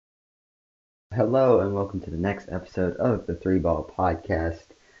Hello and welcome to the next episode of the Three Ball Podcast.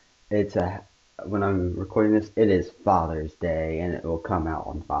 It's a when I'm recording this, it is Father's Day, and it will come out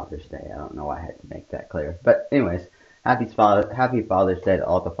on Father's Day. I don't know why I had to make that clear, but anyways, happy Father's Day to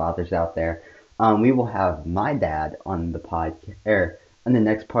all the fathers out there. We will have my dad on the on the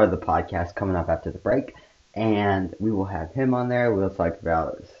next part of the podcast coming up after the break, and we will have him on there. We'll talk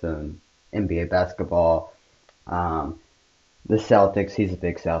about some NBA basketball. Um, the Celtics. He's a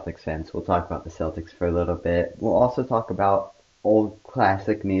big Celtics fan, so we'll talk about the Celtics for a little bit. We'll also talk about old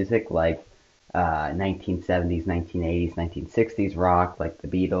classic music like 1970s, 1980s, 1960s rock, like the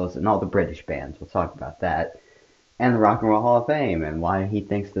Beatles and all the British bands. We'll talk about that. And the Rock and Roll Hall of Fame and why he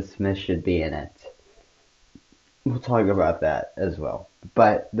thinks the Smiths should be in it. We'll talk about that as well.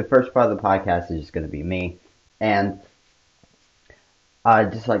 But the first part of the podcast is just going to be me. And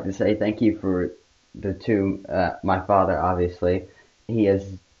I'd just like to say thank you for my father, obviously. He has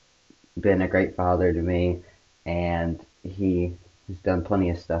been a great father to me, and he has done plenty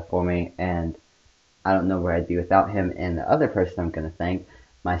of stuff for me, and I don't know where I'd be without him. And the other person I'm going to thank,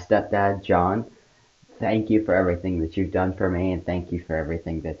 my stepdad, John. Thank you for everything that you've done for me, and thank you for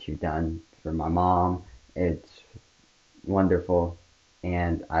everything that you've done for my mom. It's wonderful,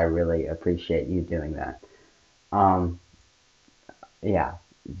 and I really appreciate you doing that. Um, yeah,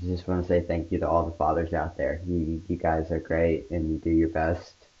 just want to say thank you to all the fathers out there. You guys are great, and you do your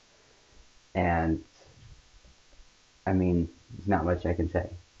best. And I mean, there's not much I can say.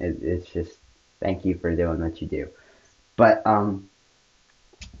 It's just thank you for doing what you do. But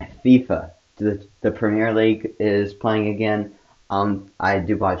FIFA, the Premier League is playing again. I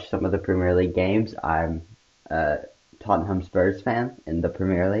do watch some of the Premier League games. I'm a Tottenham Spurs fan in the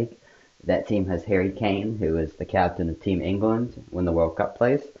Premier League. That team has Harry Kane, who is the captain of Team England when the World Cup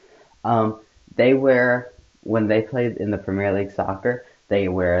plays. Um, they wear when they play in the Premier League soccer, they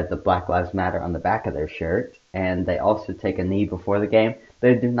wear the Black Lives Matter on the back of their shirt, and they also take a knee before the game.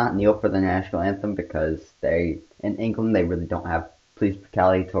 They do not kneel for the national anthem because they in England they really don't have police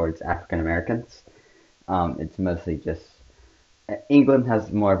brutality towards African Americans. It's mostly just England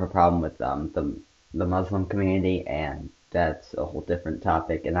has more of a problem with the Muslim community, and that's a whole different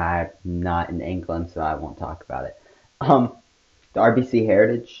topic. And I'm not in England, so I won't talk about it. Um, the RBC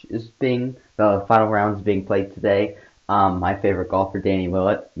Heritage the final round is being played today. My favorite golfer, Danny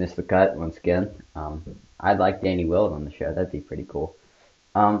Willett, missed the cut once again. I'd like Danny Willett on the show. That'd be pretty cool.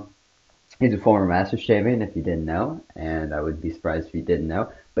 Um, he's a former Masters champion, if you didn't know, and I would be surprised if you didn't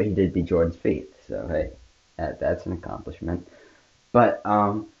know. But he did beat Jordan Spieth, so hey, that's an accomplishment. But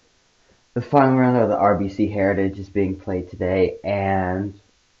the final round of the RBC Heritage is being played today, and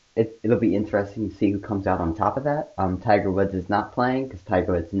it'll be interesting to see who comes out on top of that. Tiger Woods is not playing because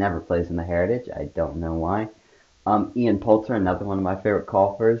Tiger Woods never plays in the Heritage. I don't know why. Ian Poulter, another one of my favorite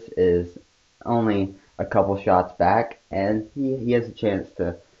golfers, is only a couple shots back, and he has a chance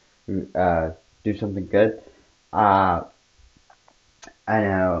to do something good. Uh, I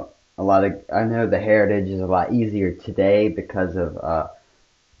know the Heritage is a lot easier today because of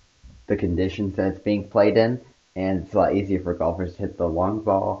the conditions that it's being played in, and it's a lot easier for golfers to hit the long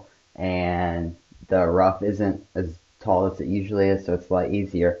ball, and the rough isn't as tall as it usually is, so it's a lot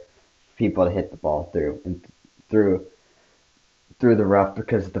easier for people to hit the ball through through the rough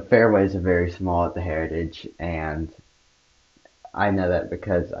because the fairways are very small at the Heritage, and I know that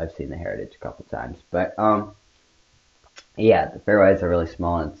because I've seen the Heritage a couple times. But yeah, the fairways are really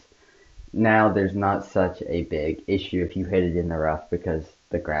small, and now there's not such a big issue if you hit it in the rough because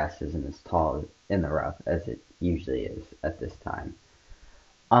the grass isn't as tall in the rough as it usually is at this time.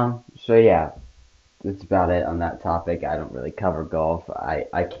 So yeah, that's about it on that topic. I don't really cover golf.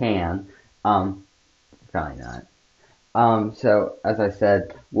 I can. Um, Probably not. So as I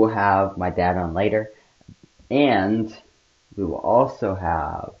said, we'll have my dad on later, and we will also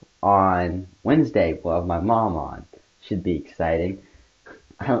have on Wednesday, we'll have my mom on. Should be exciting.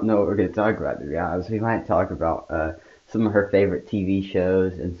 I don't know what we're going to talk about, to be honest. We might talk about some of her favorite TV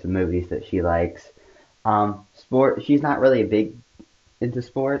shows and some movies that she likes. She's not really a big into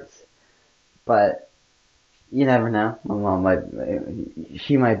sports, but you never know.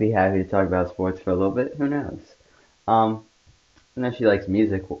 She might be happy to talk about sports for a little bit. Who knows? Um, I know she likes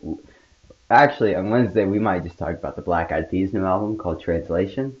music. Actually, on Wednesday we might just talk about the Black Eyed Peas new album called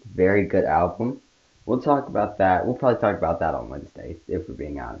Translation. Very good album. We'll talk about that. We'll probably talk about that on Wednesday, if we're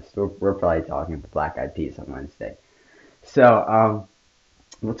being honest. We're probably talking about Black Eyed Peas on Wednesday. So,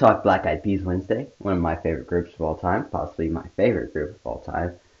 we'll talk Black Eyed Peas Wednesday, one of my favorite groups of all time, possibly my favorite group of all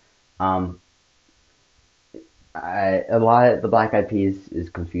time. Um, a lot of the Black Eyed Peas is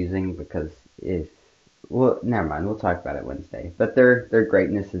confusing because if well, never mind. We'll talk about it Wednesday. But their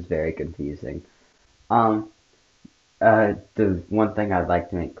greatness is very confusing. Um, the one thing I'd like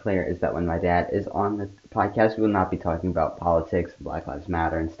to make clear is that when my dad is on the podcast, we will not be talking about politics, Black Lives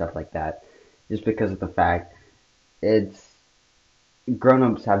Matter, and stuff like that, just because of the fact it's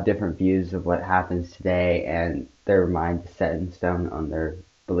grown-ups have different views of what happens today, and their mind is set in stone on their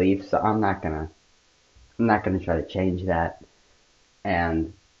beliefs. So I'm not gonna try to change that.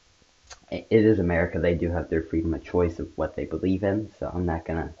 And it is America; they do have their freedom of choice of what they believe in. So I'm not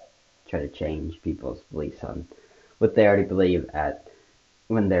gonna try to change people's beliefs on what they already believe at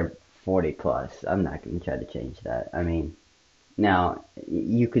when they're 40 plus. I'm not going to try to change that. I mean, now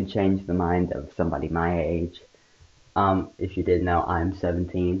you could change the mind of somebody my age. If you didn't know, I'm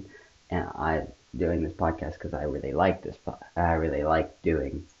 17, and I'm doing this podcast because I really like this. I really like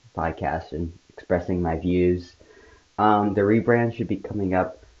doing podcasts and expressing my views. The rebrand should be coming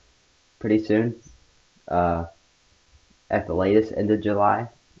up pretty soon. Uh, at the latest, end of July,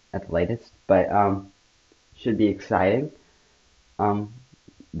 at the latest. But should be exciting. Um,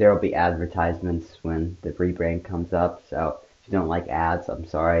 there will be advertisements when the rebrand comes up. So if you don't like ads, I'm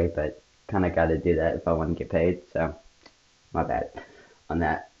sorry, but kind of got to do that if I want to get paid. So my bad on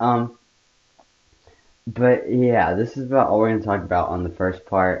that. But yeah, this is about all we're going to talk about on the first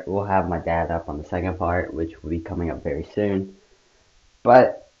part. We'll have my dad up on the second part, which will be coming up very soon.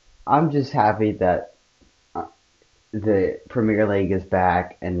 But I'm just happy that the Premier League is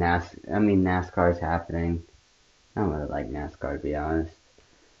back and NASCAR is happening. I don't really like NASCAR to be honest.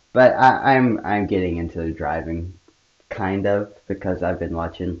 But I'm getting into the driving kind of because I've been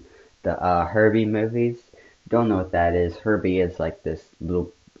watching the Herbie movies. Don't know what that is. Herbie is like this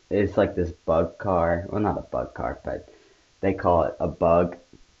little it's like this bug car. Well, not a bug car, but they call it a bug.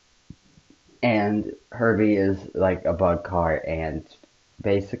 And Herbie is like a bug car and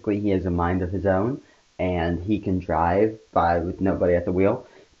basically he has a mind of his own and he can drive by with nobody at the wheel.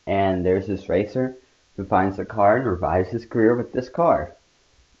 And there's this racer who finds a car and revives his career with this car.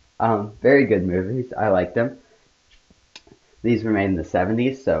 Very good movies. I like them. These were made in the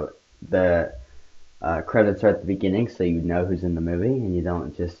 70s, so the credits are at the beginning, so you know who's in the movie, and you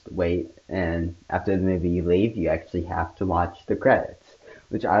don't just wait and after the movie you leave. You actually have to watch the credits,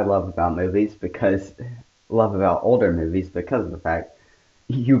 which I love about movies because love about older movies because of the fact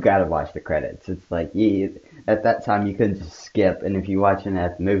you gotta watch the credits. It's like at that time you couldn't just skip, and if you're watching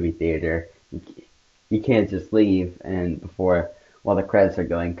at the movie theater, you can't just leave and before while the credits are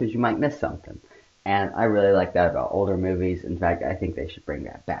going because you might miss something. And I really like that about older movies. In fact, I think they should bring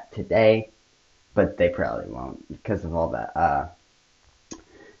that back today, but they probably won't because of all the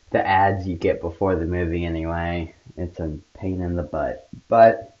ads you get before the movie anyway. It's a pain in the butt.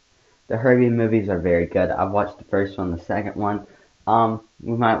 But the Herbie movies are very good. I've watched the first one, the second one. I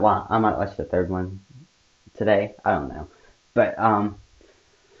might watch the third one today. I don't know, but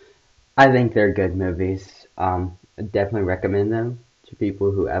I think they're good movies. I definitely recommend them to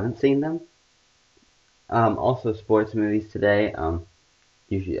people who haven't seen them. Also sports movies today. I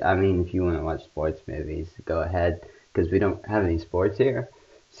mean, if you want to watch sports movies, go ahead because we don't have any sports here.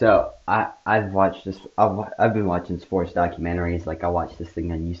 So I've watched this. I've been watching sports documentaries. Like I watched this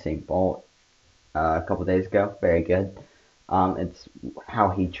thing on Usain Bolt a couple days ago. Very good. It's how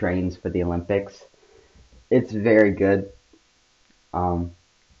he trains for the Olympics. It's very good. Um,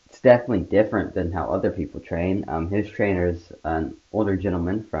 it's definitely different than how other people train. His trainer is an older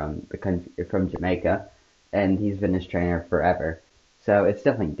gentleman from the country, from Jamaica, and he's been his trainer forever. So it's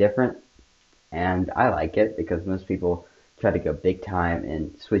definitely different, and I like it because most people try to go big time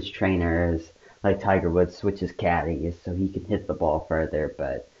and switch trainers, like Tiger Woods switches caddies so he can hit the ball further,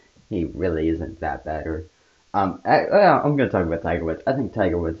 but he really isn't that better. I'm gonna talk about Tiger Woods. I think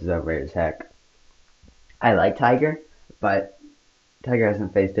Tiger Woods is overrated as heck. I like Tiger, but Tiger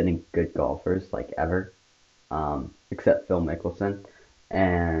hasn't faced any good golfers like ever, except Phil Mickelson,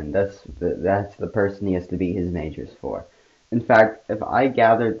 and that's the person he has to beat his majors for. In fact, if I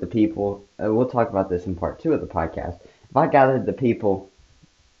gathered the people, we'll talk about this in part two of the podcast. If I gathered the people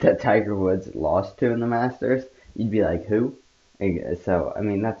that Tiger Woods lost to in the Masters, you'd be like, who? So, I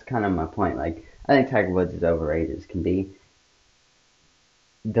mean, that's kind of my point. Like, I think Tiger Woods is overrated as can be.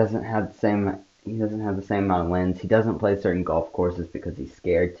 Doesn't have the same. He doesn't have the same amount of wins. He doesn't play certain golf courses because he's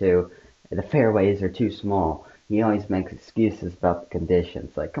scared to. The fairways are too small. He always makes excuses about the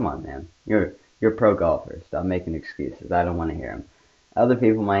conditions. Like, come on, man. You're a pro golfer. Stop making excuses. I don't want to hear them. Other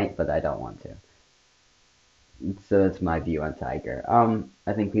people might, but I don't want to. So that's my view on Tiger.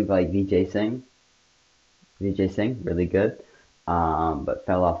 I think people like Vijay Singh. Vijay Singh, really good. But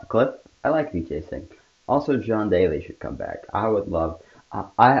fell off the cliff. I like Vijay Singh. Also, John Daly should come back. I would love.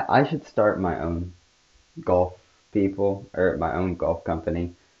 I should start my own. golf people or my own golf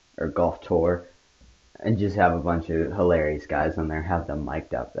company or golf tour and just have a bunch of hilarious guys on there, have them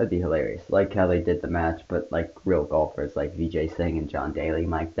mic'd up. That'd be hilarious. Like how they did the match, but like real golfers like Vijay Singh and John Daly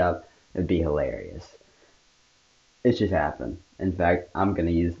mic'd up. It'd be hilarious. It should happen. In fact, I'm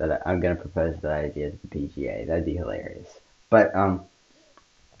gonna use that. I'm gonna propose that idea to the PGA. That'd be hilarious. But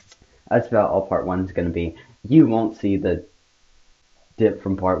that's about all part one's gonna be. You won't see the dip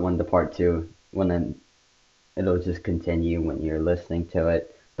from part one to part two when then it'll just continue when you're listening to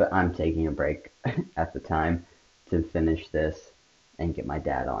it. But I'm taking a break at the time to finish this and get my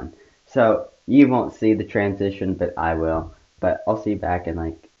dad on. So you won't see the transition, but I will. But I'll see you back in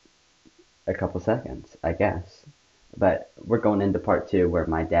like a couple seconds, I guess. But we're going into part two where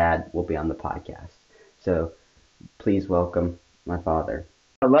my dad will be on the podcast. So please welcome my father.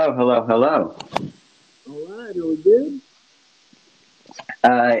 Hello, hello, hello. All right, are we good?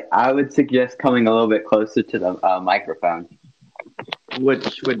 I would suggest coming a little bit closer to the microphone.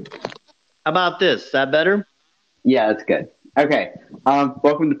 Which would, how about this? Is that better? Yeah, that's good. Okay.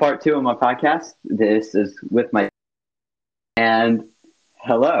 Welcome to part two of my podcast. This is with my and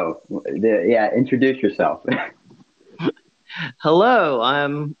hello. Introduce yourself. Hello,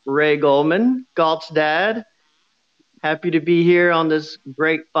 I'm Ray Goldman, Galt's dad. Happy to be here on this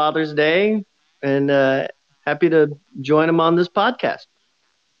great Father's Day and happy to join him on this podcast.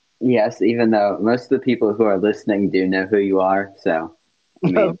 Yes, even though most of the people who are listening do know who you are, so I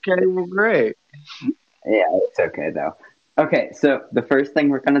mean, okay, well, great. Yeah, it's okay though. Okay, so the first thing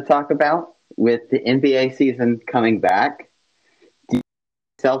we're going to talk about with the NBA season coming back, do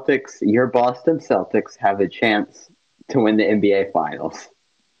Celtics, your Boston Celtics, have a chance to win the NBA Finals?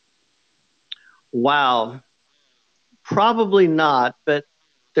 Wow. Probably not, but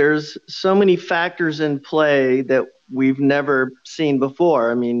there's so many factors in play that we've never seen before.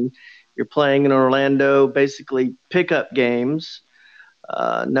 I mean, you're playing in Orlando, basically pickup games.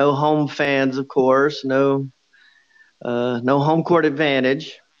 No home fans, of course. No home court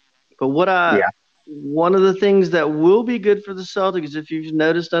advantage. But one of the things that will be good for the Celtics, if you've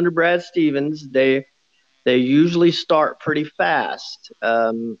noticed under Brad Stevens, they usually start pretty fast,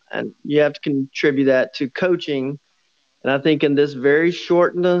 and you have to contribute that to coaching. And I think in this very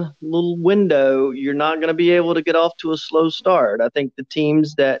shortened little window, you're not going to be able to get off to a slow start. I think the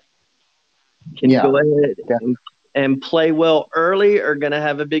teams that can go ahead and play well early are going to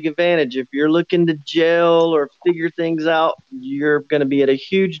have a big advantage. If you're looking to gel or figure things out, you're going to be at a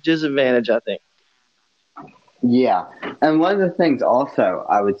huge disadvantage, I think. Yeah, and one of the things also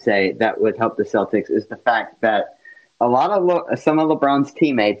I would say that would help the Celtics is the fact that some of LeBron's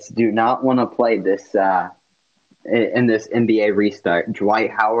teammates do not want to play this in this NBA restart. Dwight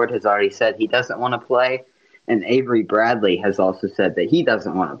Howard has already said he doesn't want to play, and Avery Bradley has also said that he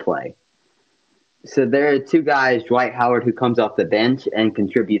doesn't want to play. So there are two guys, Dwight Howard, who comes off the bench and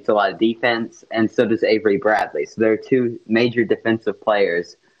contributes a lot of defense, and so does Avery Bradley. So there are two major defensive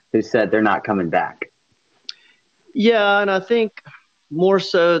players who said they're not coming back. Yeah, and I think more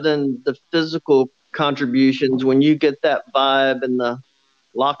so than the physical contributions, when you get that vibe in the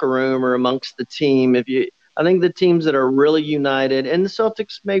locker room or amongst the team, I think the teams that are really united, and the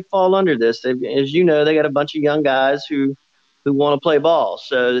Celtics may fall under this. As you know, they got a bunch of young guys who want to play ball,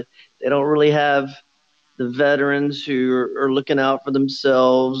 so they don't really have the veterans who are looking out for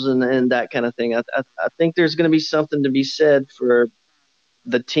themselves and that kind of thing. I think there's going to be something to be said for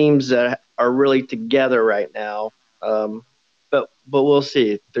the teams that are really together right now. But we'll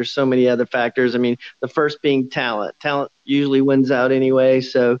see. There's so many other factors. I mean, the first being talent. Talent usually wins out anyway,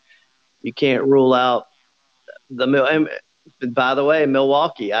 so you can't rule out and by the way,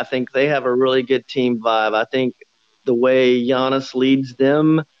 Milwaukee, I think they have a really good team vibe. I think the way Giannis leads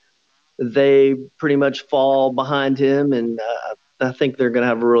them, they pretty much fall behind him, and I think they're going to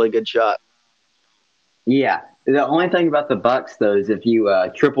have a really good shot. Yeah. The only thing about the Bucks, though, is if you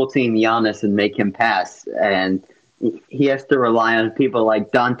triple team Giannis and make him pass, and he has to rely on people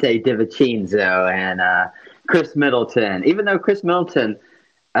like Dante DiVincenzo and Chris Middleton. Even though Chris Middleton,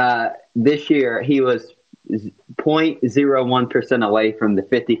 this year, he was 0.01% away from the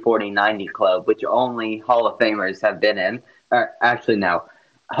 50-40-90 club, which only Hall of Famers have been in. Actually, no.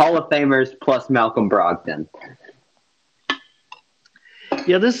 Hall of Famers plus Malcolm Brogdon.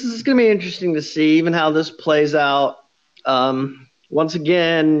 Yeah, this is going to be interesting to see even how this plays out. Once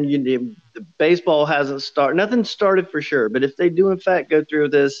again, baseball hasn't started. Nothing started for sure, but if they do in fact go through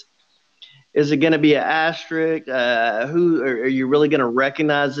this, is it going to be an asterisk? Who are you really going to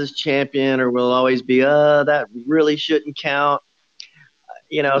recognize this champion, or will it always be, that really shouldn't count?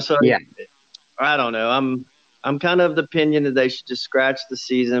 So yeah. I don't know. I'm kind of the opinion that they should just scratch the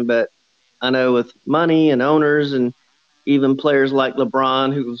season, but I know with money and owners and even players like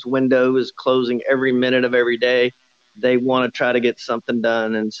LeBron, whose window is closing every minute of every day, they want to try to get something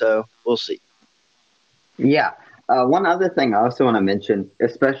done. And so we'll see. Yeah. One other thing I also want to mention,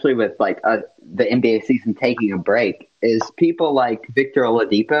 especially with the NBA season taking a break, is people like Victor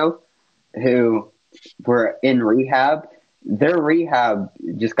Oladipo, who were in rehab. Their rehab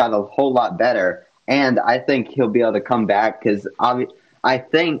just got a whole lot better, and I think he'll be able to come back because I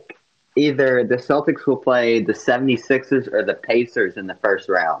think either the Celtics will play the 76ers or the Pacers in the first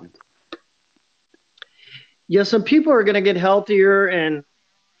round. Yeah, some people are going to get healthier, and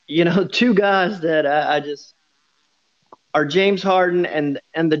two guys that I just are James Harden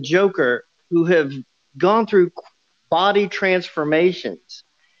and the Joker, who have gone through body transformations,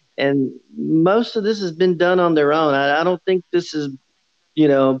 and most of this has been done on their own. I don't think this is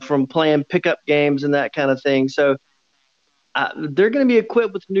from playing pickup games and that kind of thing. So they're going to be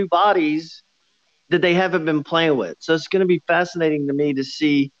equipped with new bodies that they haven't been playing with. So it's going to be fascinating to me to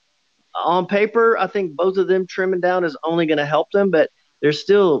see. On paper, I think both of them trimming down is only going to help them, but they're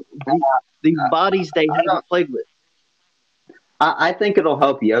still these bodies they haven't played with. I think it'll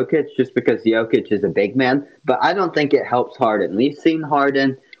help Jokic just because Jokic is a big man, but I don't think it helps Harden. We've seen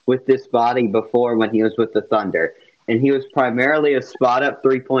Harden with this body before when he was with the Thunder, and he was primarily a spot up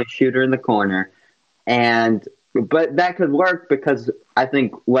 3-point shooter in the corner. But that could work because I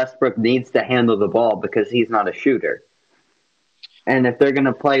think Westbrook needs to handle the ball because he's not a shooter. And if they're going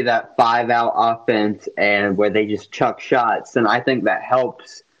to play that 5-out offense and where they just chuck shots, then I think that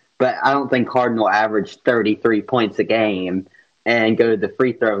helps. But I don't think Harden will average 33 points a game and go to the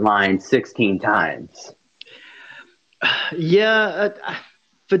free throw line 16 times. Yeah,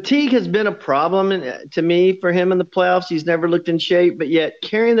 fatigue has been a problem to me for him in the playoffs. He's never looked in shape, but yet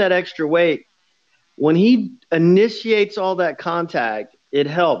carrying that extra weight, when he initiates all that contact, it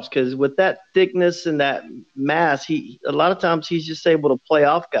helps because with that thickness and that mass, a lot of times he's just able to play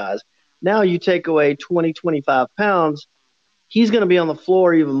off guys. Now you take away 20, 25 pounds, he's going to be on the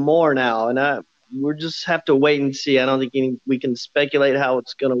floor even more now, and we'll just have to wait and see. I don't think we can speculate how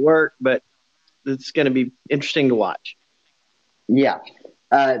it's going to work, but it's going to be interesting to watch. Yeah.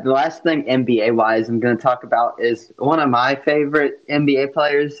 The last thing NBA-wise I'm going to talk about is one of my favorite NBA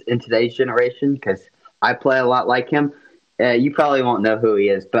players in today's generation because I play a lot like him. You probably won't know who he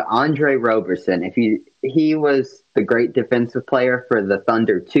is, but Andre Roberson. He was the great defensive player for the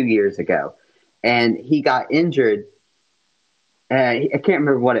Thunder 2 years ago, and he got injured. I can't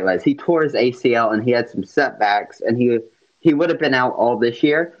remember what it was. He tore his ACL and he had some setbacks, and he would have been out all this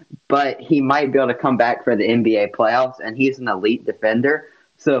year, but he might be able to come back for the NBA playoffs, and he's an elite defender.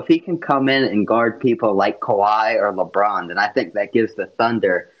 So if he can come in and guard people like Kawhi or LeBron, then I think that gives the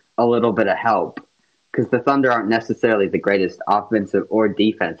Thunder a little bit of help because the Thunder aren't necessarily the greatest offensive or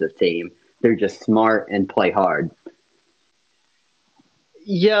defensive team. They're just smart and play hard.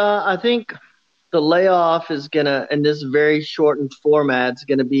 Yeah, I think the layoff is going to, in this very shortened format, is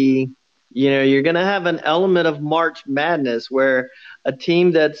going to be, you're going to have an element of March Madness where a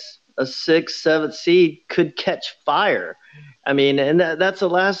team that's a 6th, 7th seed could catch fire. I mean, and that's the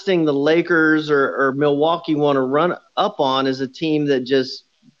last thing the Lakers or Milwaukee want to run up on is a team that just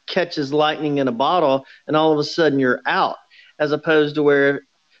catches lightning in a bottle and all of a sudden you're out, as opposed to where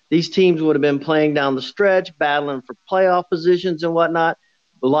these teams would have been playing down the stretch, battling for playoff positions and whatnot,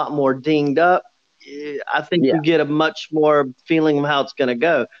 a lot more dinged up. I think you get a much more feeling of how it's going to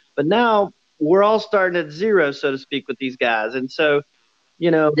go. But now we're all starting at zero, so to speak, with these guys. And so,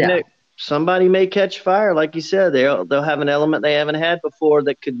 somebody may catch fire. Like you said, they'll have an element they haven't had before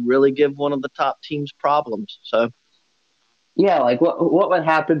that could really give one of the top teams problems. So, yeah, like what would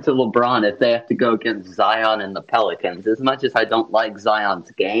happen to LeBron if they have to go against Zion and the Pelicans? As much as I don't like Zion's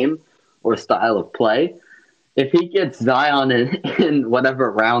game or style of play, if he gets Zion in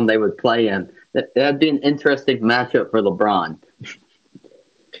whatever round they would play in, that'd be an interesting matchup for LeBron.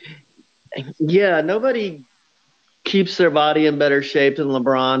 Yeah, nobody keeps their body in better shape than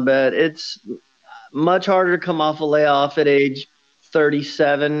LeBron, but it's much harder to come off a layoff at age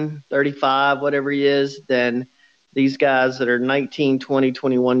 37, 35, whatever he is, than these guys that are 19, 20,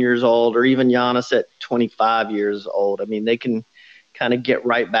 21 years old, or even Giannis at 25 years old. I mean, they can kind of get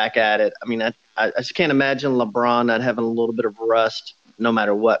right back at it. I mean, I just can't imagine LeBron not having a little bit of rust no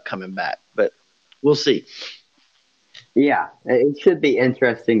matter what coming back, but we'll see. Yeah, it should be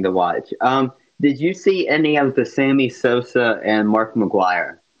interesting to watch. Did you see any of the Sammy Sosa and Mark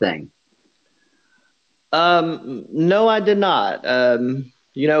McGwire thing? No, I did not.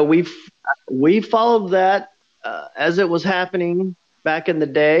 We followed that as it was happening back in the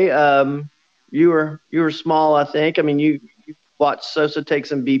day. You were small, I think. I mean, you watched Sosa take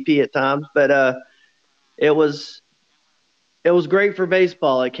some BP at times, but it was it was great for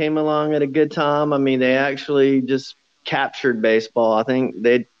baseball. It came along at a good time. I mean, they actually just captured baseball. I think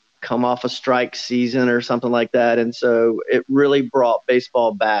they'd come off a strike season or something like that, and so it really brought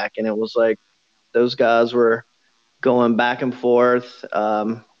baseball back. And it was like those guys were going back and forth.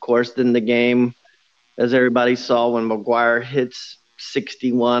 Of course, then the game, as everybody saw, when McGwire hits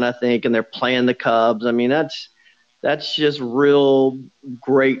 61, I think, and they're playing the Cubs. I mean, that's just real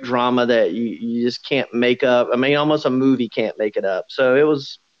great drama that you just can't make up. I mean, almost a movie can't make it up. So it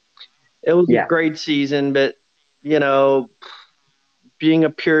was a Yeah. great season, but you know, being a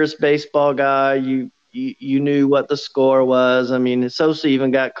purist baseball guy, you knew what the score was. I mean, Sosa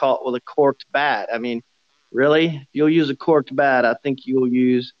even got caught with a corked bat. I mean, really? If you'll use a corked bat, I think you'll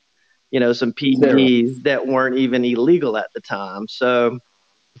use, some Zero. PEDs that weren't even illegal at the time. So,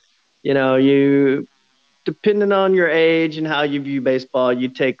 you depending on your age and how you view baseball, you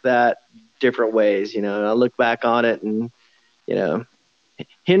take that different ways. I look back on it and, you know,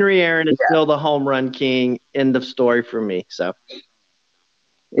 Henry Aaron is Yeah. still the home run king. End of story for me. So,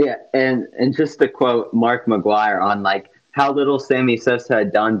 Yeah. And just to quote Mark McGuire on like how little Sammy Sosa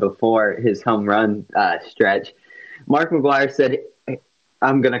had done before his home run stretch, Mark McGuire said,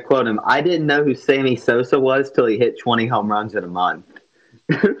 I'm going to quote him, I didn't know who Sammy Sosa was till he hit 20 home runs in a month.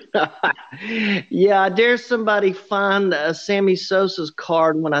 yeah, I dare somebody find Sammy Sosa's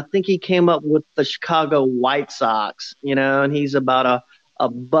card when I think he came up with the Chicago White Sox, and he's about a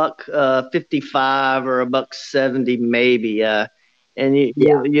buck 55 or a buck 70 maybe. And you,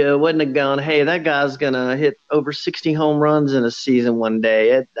 Yeah. you, you wouldn't have gone, hey, that guy's going to hit over 60 home runs in a season one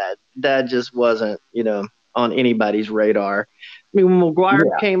day. That just wasn't, on anybody's radar. I mean, when McGuire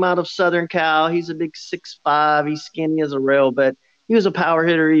Yeah. came out of Southern Cal, he's a big 6'5", he's skinny as a rail, but he was a power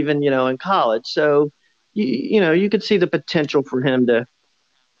hitter even, in college. So, you could see the potential for him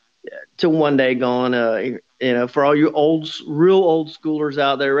to one day go on. For all you real old schoolers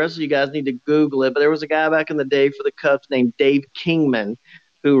out there, the rest of you guys need to Google it. But there was a guy back in the day for the Cubs named Dave Kingman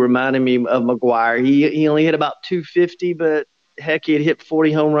who reminded me of McGuire. He only hit about 250, but heck, he'd hit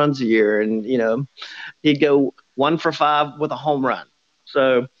 40 home runs a year, and he'd go 1 for 5 with a home run.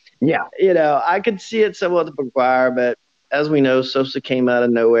 So, Yeah. I could see it somewhat with McGuire, but as we know, Sosa came out of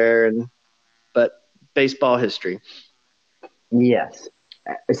nowhere, but baseball history. Yes.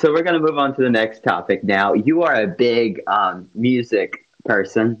 So we're going to move on to the next topic now. You are a big music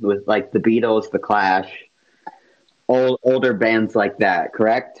person with like the Beatles, the Clash, older bands like that,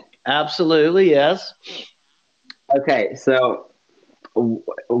 correct? Absolutely, yes. Okay, so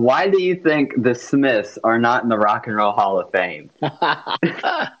why do you think the Smiths are not in the Rock and Roll Hall of Fame?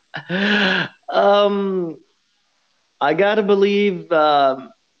 um, I got to believe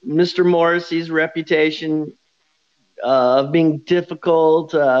Mr. Morrissey's reputation of being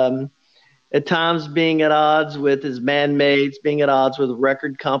difficult, at times being at odds with his bandmates, being at odds with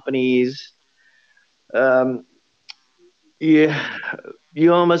record companies. Um, you,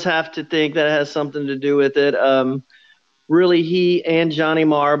 you almost have to think that it has something to do with it. Really, he and Johnny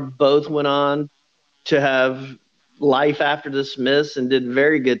Marr both went on to have life after the Smiths and did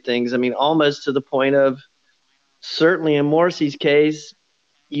very good things. I mean, almost to the point of, certainly in Morrissey's case,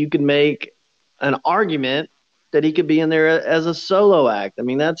 you could make an argument that he could be in there as a solo act. I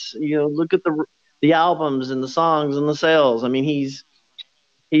mean, that's, look at the albums and the songs and the sales. I mean,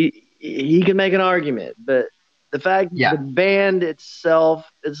 he can make an argument, but the fact Yeah. the band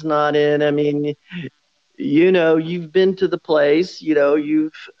itself is not in. I mean, you've been to the place,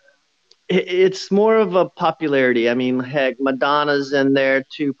 it's more of a popularity. I mean, heck, Madonna's in there,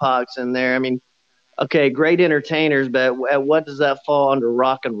 Tupac's in there. I mean, okay, great entertainers, but at what does that fall under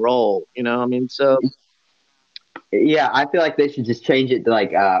rock and roll? I mean, so Yeah, I feel like they should just change it to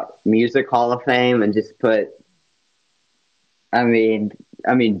like Music Hall of Fame and just put. I mean,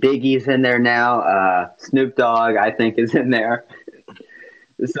 Biggie's in there now. Snoop Dogg, I think, is in there.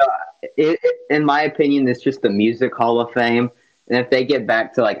 So, in my opinion, it's just the Music Hall of Fame. And if they get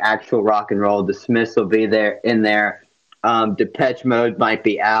back to like actual rock and roll, the Smiths will be there in there. Depeche Mode might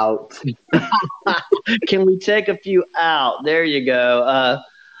be out. can we take a few out? There you go.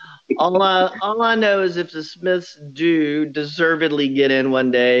 All I know is if the Smiths do deservedly get in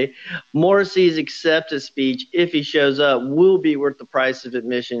one day, Morrissey's acceptance speech, if he shows up, will be worth the price of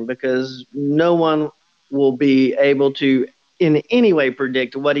admission because no one will be able to in any way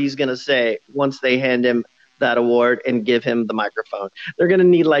predict what he's going to say once they hand him that award and give him the microphone. They're going to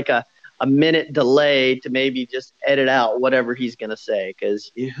need like a minute delay to maybe just edit out whatever he's going to say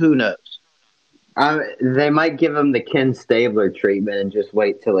because who knows? They might give him the Ken Stabler treatment and just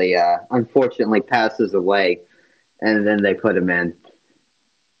wait till he unfortunately passes away. and then they put him in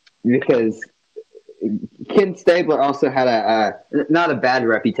because Ken Stabler also had not a bad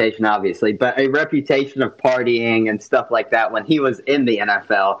reputation, obviously, but a reputation of partying and stuff like that when he was in the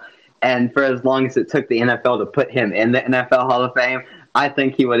NFL. And for as long as it took the NFL to put him in the NFL Hall of Fame, I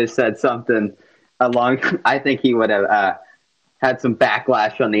think he would have said something along. I think he would have had some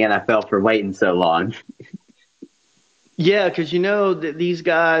backlash on the NFL for waiting so long. Yeah, because these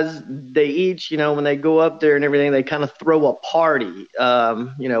guys, they each, when they go up there and everything, they kind of throw a party,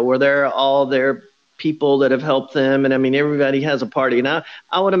 where they're all their people that have helped them, and I mean everybody has a party. And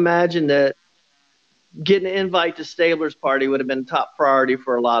I would imagine that getting an invite to Stabler's party would have been top priority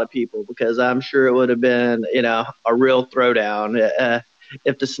for a lot of people because I'm sure it would have been a real throwdown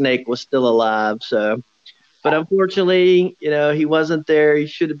if the snake was still alive. So, but unfortunately, he wasn't there. He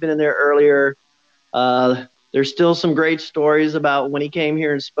should have been in there earlier. There's still some great stories about when he came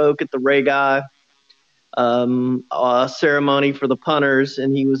here and spoke at the Ray Guy ceremony for the punters,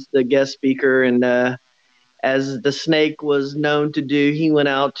 and he was the guest speaker. And as the snake was known to do, he went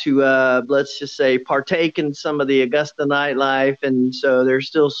out to, let's just say, partake in some of the Augusta nightlife. And so there's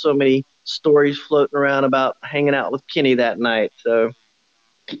still so many stories floating around about hanging out with Kenny that night. So,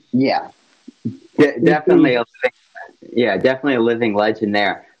 yeah, definitely a living legend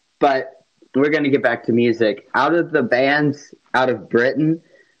there. But we're going to get back to music. Out of the bands out of Britain,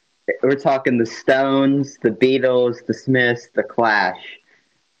 we're talking the Stones, the Beatles, the Smiths, the Clash.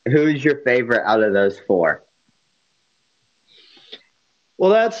 Who's your favorite out of those four?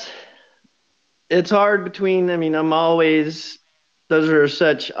 Well, it's hard between, I mean, those are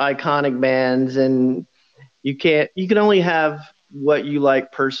such iconic bands, and you can only have what you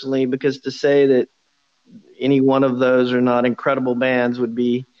like personally, because to say that any one of those are not incredible bands would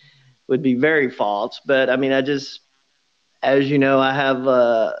be very false. But I mean, as you know, I have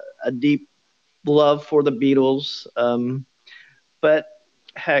a deep love for the Beatles. But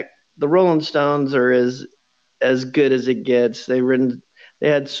heck, the Rolling Stones are as good as it gets. They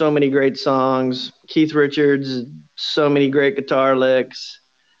had so many great songs. Keith Richards, so many great guitar licks.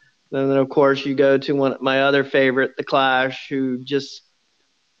 And then, of course, you go to my other favorite, The Clash, who just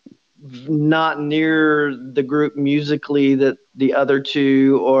not near the group musically that the other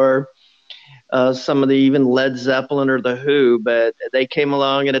two, or some of the even Led Zeppelin or The Who, but they came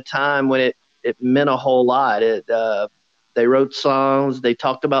along at a time when it meant a whole lot. They wrote songs, they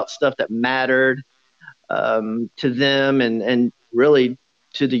talked about stuff that mattered to them and really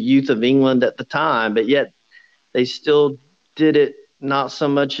to the youth of England at the time, but yet they still did it not so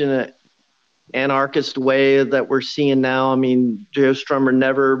much in an anarchist way that we're seeing now. I mean, Joe Strummer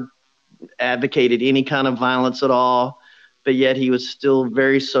never advocated any kind of violence at all, but yet he was still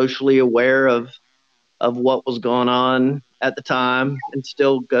very socially aware of what was going on at the time, and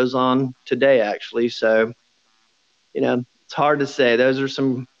still goes on today, actually. So, it's hard to say. Those are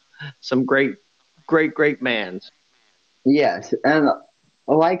some great bands. Yes, and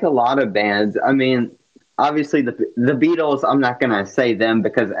like a lot of bands, I mean, obviously the Beatles, I'm not going to say them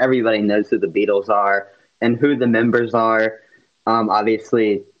because everybody knows who the Beatles are and who the members are.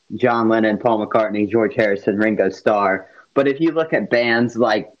 Obviously, John Lennon, Paul McCartney, George Harrison, Ringo Starr. But if you look at bands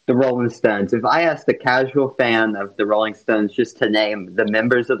like the Rolling Stones, if I asked a casual fan of the Rolling Stones just to name the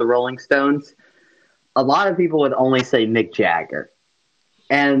members of the Rolling Stones, a lot of people would only say Mick Jagger.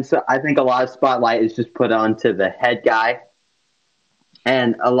 And so I think a lot of spotlight is just put onto the head guy.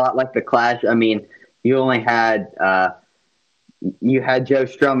 And a lot like the Clash, I mean, you only had you had Joe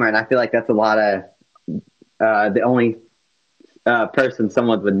Strummer, and I feel like that's a lot of the only person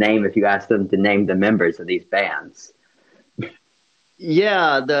someone would name if you asked them to name the members of these bands.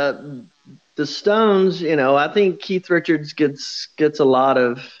 Yeah, the Stones, I think Keith Richards gets a lot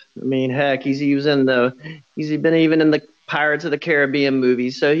of. I mean, heck, he's been even in the Pirates of the Caribbean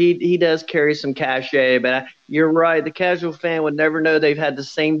movies, so he does carry some cachet. But you're right, the casual fan would never know they've had the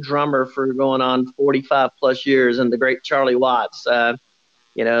same drummer for going on 45 plus years, and the great Charlie Watts.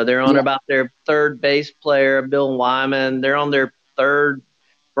 They're on about their third bass player, Bill Wyman. They're on their third.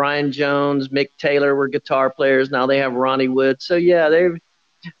 Brian Jones, Mick Taylor were guitar players. Now they have Ronnie Wood. So yeah,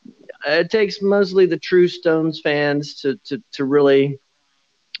 it takes mostly the true Stones fans to really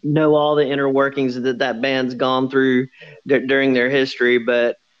know all the inner workings that band's gone through during their history.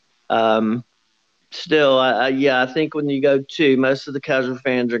 But still, I think when you go to, most of the casual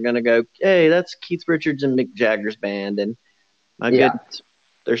fans are going to go, hey, that's Keith Richards and Mick Jagger's band. And my goodness,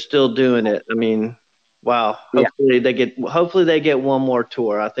 they're still doing it. I mean, wow. Hopefully they get one more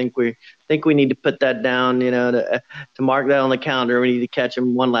tour. I think we need to put that down, to mark that on the calendar. We need to catch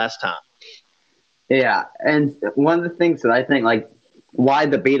them one last time. Yeah. And one of the things that I think, like, why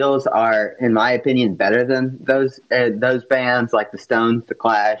the Beatles are, in my opinion, better than those bands like the Stones, the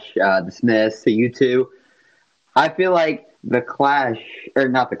Clash, the Smiths, the U2. I feel like the Clash, or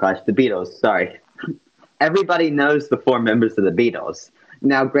not the Clash, the Beatles. Sorry, everybody knows the four members of the Beatles.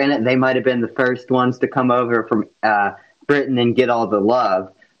 Now, granted, they might have been the first ones to come over from Britain and get all the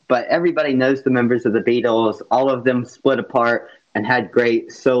love, but everybody knows the members of the Beatles. All of them split apart and had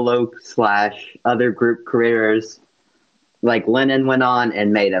great solo slash other group careers. Like Lennon went on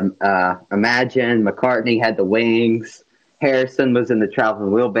and made Imagine. McCartney had the Wings. Harrison was in the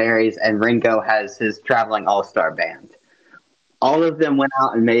Traveling Wilburys, and Ringo has his Traveling All Star Band. All of them went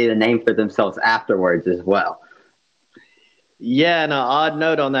out and made a name for themselves afterwards as well. Yeah, and an odd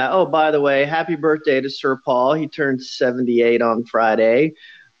note on that. Oh, by the way, happy birthday to Sir Paul. He turned 78 on Friday.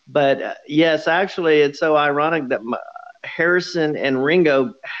 But yes, actually, it's so ironic that Harrison and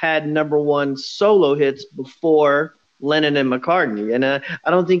Ringo had number one solo hits before Lennon and McCartney, and I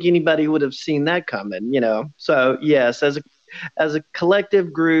don't think anybody would have seen that coming. So yes, as a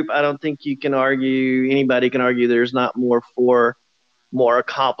collective group, I don't think you can argue anybody can argue there's not four more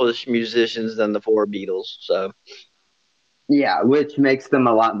accomplished musicians than the four Beatles. So Yeah, which makes them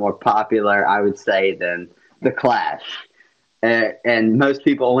a lot more popular, I would say, than the Clash. And most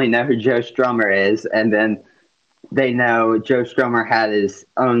people only know who Joe Strummer is, and then they know Joe Strummer had his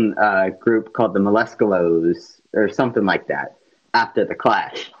own group called the Molescalos or something like that after the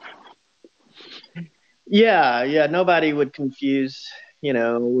Clash. yeah, nobody would confuse,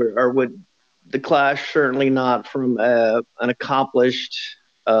 or would the Clash certainly not from an accomplished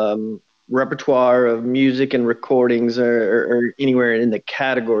repertoire of music and recordings or anywhere in the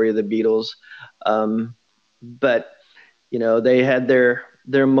category of the Beatles. But they had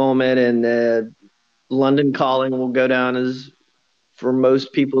their moment, and London Calling will go down as, for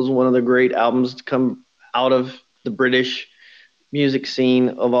most people, as one of the great albums to come out of the British music scene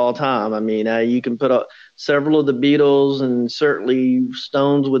of all time. I mean, you can put several of the Beatles and certainly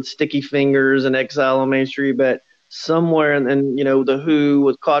Stones with Sticky Fingers and Exile on Main Street, but somewhere, and the Who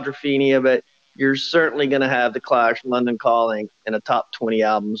with Quadrophenia, but you're certainly going to have the Clash, London Calling, in a top 20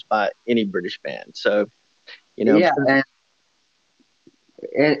 albums by any British band. So, Yeah,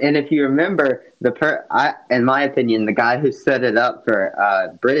 and if you remember in my opinion, the guy who set it up for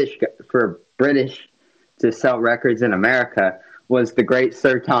British to sell records in America was the great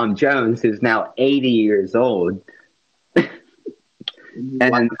Sir Tom Jones, who's now 80 years old.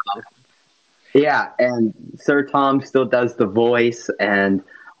 And wow. yeah, and Sir Tom still does the voice and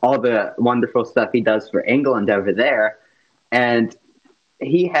all the wonderful stuff he does for England over there. And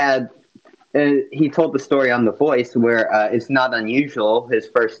he had he told the story on The Voice where It's Not Unusual, his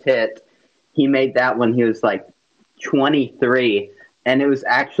first hit. He made that when he was like 23, and it was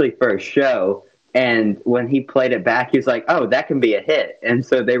actually for a show. And when he played it back, he was like, "Oh, that can be a hit." And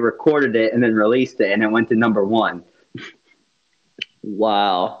so they recorded it and then released it, and it went to number one.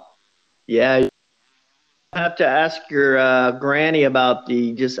 Wow. Yeah, you have to ask your granny about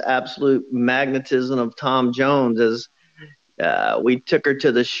the just absolute magnetism of Tom Jones. As we took her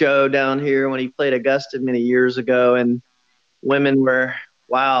to the show down here when he played Augusta many years ago, and women were,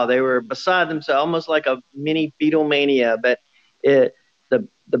 wow, they were beside themselves, almost like a mini Beatlemania. But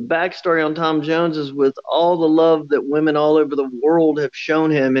the backstory on Tom Jones is, with all the love that women all over the world have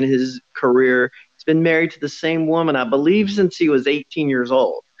shown him in his career, he's been married to the same woman, I believe, since he was 18 years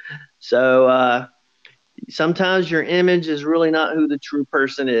old. So sometimes your image is really not who the true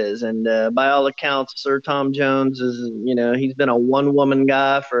person is. And by all accounts, Sir Tom Jones is, he's been a one woman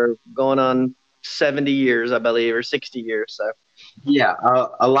guy for going on 70 years, I believe, or 60 years. So, Yeah,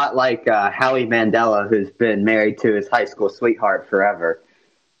 a lot like Howie Mandela, who's been married to his high school sweetheart forever,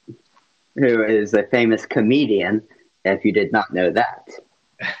 who is a famous comedian, if you did not know that.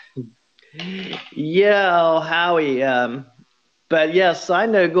 yeah, oh, Howie. But yeah, side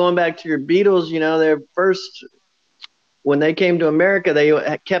note, going back to your Beatles, their first, when they came to America, they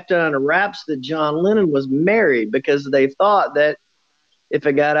kept it under wraps that John Lennon was married, because they thought that if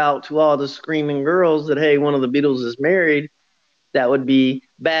it got out to all the screaming girls that, hey, one of the Beatles is married, that would be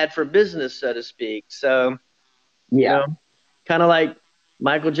bad for business, so to speak. So, Yeah, kind of like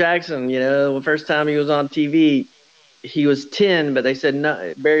Michael Jackson, the first time he was on TV, he was 10, but they said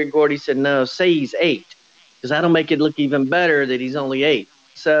no. Barry Gordy said, no, say he's 8, because that'll make it look even better that he's only 8.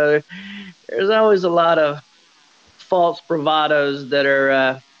 So there's always a lot of false bravados that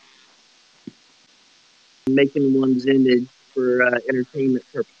are making one's image for entertainment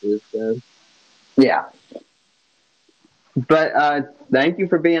purposes. So. yeah. But thank you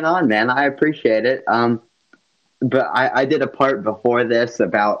for being on, man. I appreciate it. But I did a part before this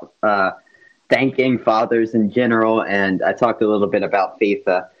about thanking fathers in general, and I talked a little bit about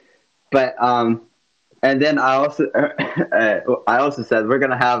FIFA. But and then I also said we're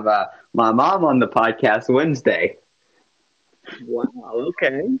gonna have my mom on the podcast Wednesday. Wow.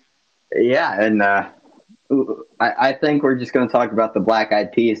 Okay. Yeah, and I think we're just gonna talk about the Black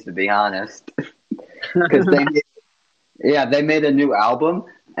Eyed Peas, to be honest, because they made a new album,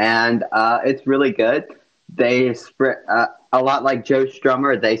 and it's really good. They spread a lot like Joe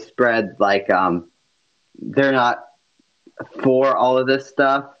Strummer. They spread like they're not for all of this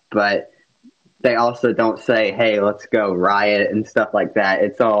stuff, but they also don't say, "Hey, let's go riot" and stuff like that.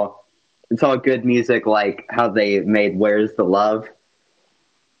 It's all good music, like how they made "Where's the Love,"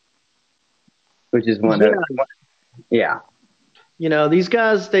 which is one of yeah. These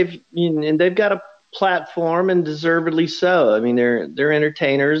guys, they've got a platform, and deservedly so. I mean, they're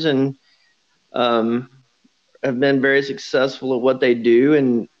entertainers, and have been very successful at what they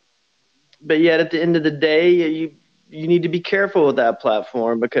do, but yet at the end of the day, you need to be careful with that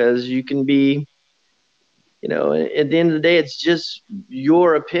platform, because you can be, at the end of the day, it's just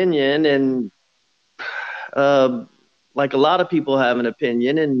your opinion, and like a lot of people have an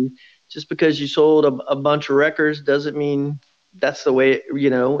opinion, and just because you sold a bunch of records doesn't mean that's the way it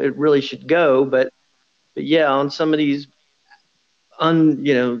really should go. But yeah, on some of these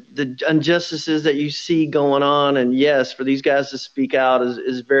the injustices that you see going on, and yes, for these guys to speak out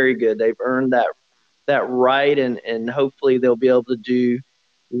is very good. They've earned that right, and hopefully they'll be able to do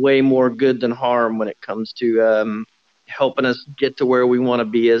way more good than harm when it comes to helping us get to where we want to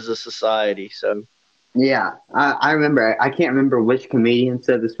be as a society. So Yeah, I remember. I can't remember which comedian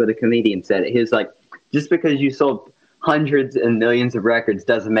said this, but a comedian said it. He was like, "Just because you sold hundreds and millions of records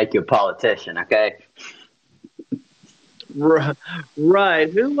doesn't make you a politician." Okay. right,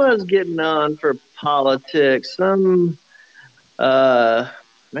 who was getting on for politics? Some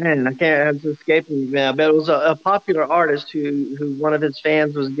man, I can't. It's escaping me now. But it was a popular artist who one of his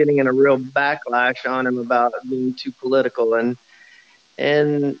fans was getting in a real backlash on him about being too political,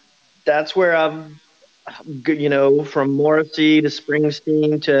 and that's where from Morrissey to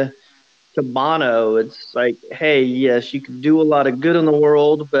Springsteen to Bono, it's like, hey, yes, you can do a lot of good in the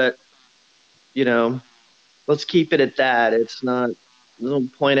world, but let's keep it at that. It's not.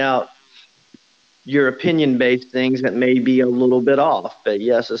 Don't point out your opinion-based things that may be a little bit off. But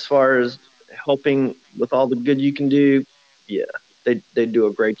yes, as far as helping with all the good you can do, yeah, they do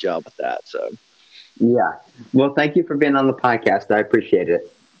a great job with that. So Yeah. Well, thank you for being on the podcast. I appreciate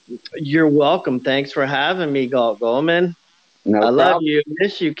it. you're welcome. Thanks for having me, Galt Goldman. No I problem. love you.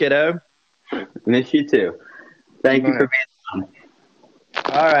 Miss you, kiddo. Miss you too. Thank you for being on.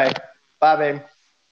 All right. Bye, babe.